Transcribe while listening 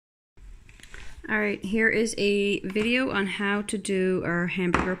Alright, here is a video on how to do our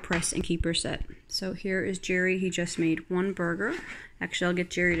hamburger press and keeper set. So here is Jerry. He just made one burger. Actually, I'll get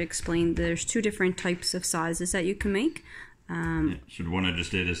Jerry to explain. There's two different types of sizes that you can make. So the one I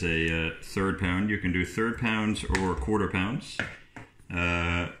just did is a third pound. You can do third pounds or quarter pounds.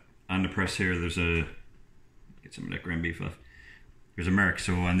 On the press here, there's get some of that ground beef off. There's a mark.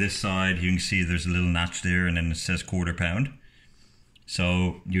 So on this side, you can see there's a little notch there, and then it says quarter pound.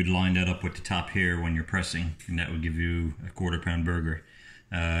 So you'd line that up with the top here when you're pressing, and that will give you a quarter pound burger.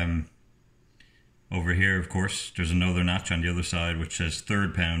 Over here, of course, there's another notch on the other side which says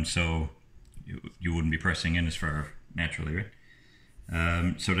third pound, so you wouldn't be pressing in as far naturally,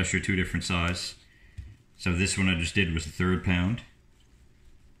 right? So that's your two different sizes. So this one I just did was a third pound.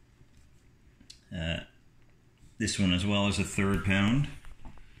 This one as well is a third pound.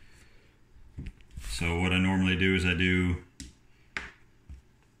 So what I normally do is I do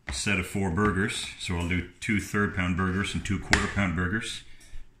a set of 4 burgers. So I'll do 2 third pound burgers and 2 quarter pound burgers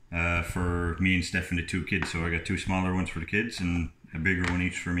for me and Steph and the 2 kids. So I got 2 smaller ones for the kids and a bigger one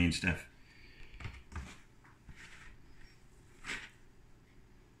each for me and Steph.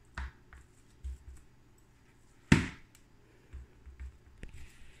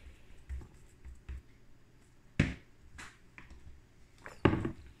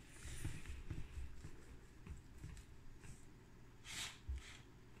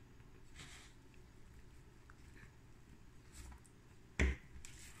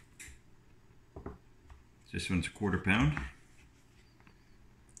 This one's a quarter pound.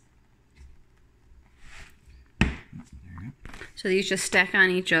 There you go. So these just stack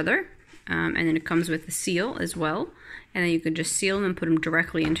on each other, and then it comes with a seal as well. And then you can just seal them and put them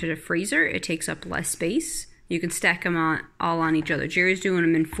directly into the freezer. It takes up less space. You can stack them all on each other. Jerry's doing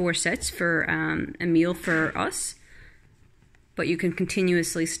them in 4 sets for a meal for us. But you can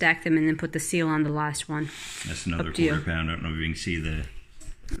continuously stack them and then put the seal on the last one. That's another quarter pound. I don't know if you can see the...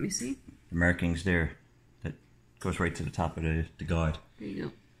 Let me see. The markings there. Goes right to the top of the guide. There you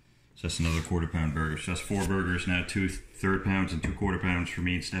go. So that's another quarter pound burger. So that's 4 burgers now, 2 third pounds and 2 quarter pounds for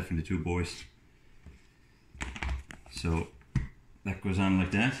me and Steph and the 2 boys. So that goes on like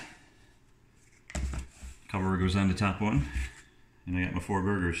that. Cover goes on the top one. And I got my 4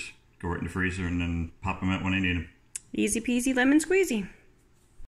 burgers. Go right in the freezer and then pop them out when I need them. Easy peasy lemon squeezy.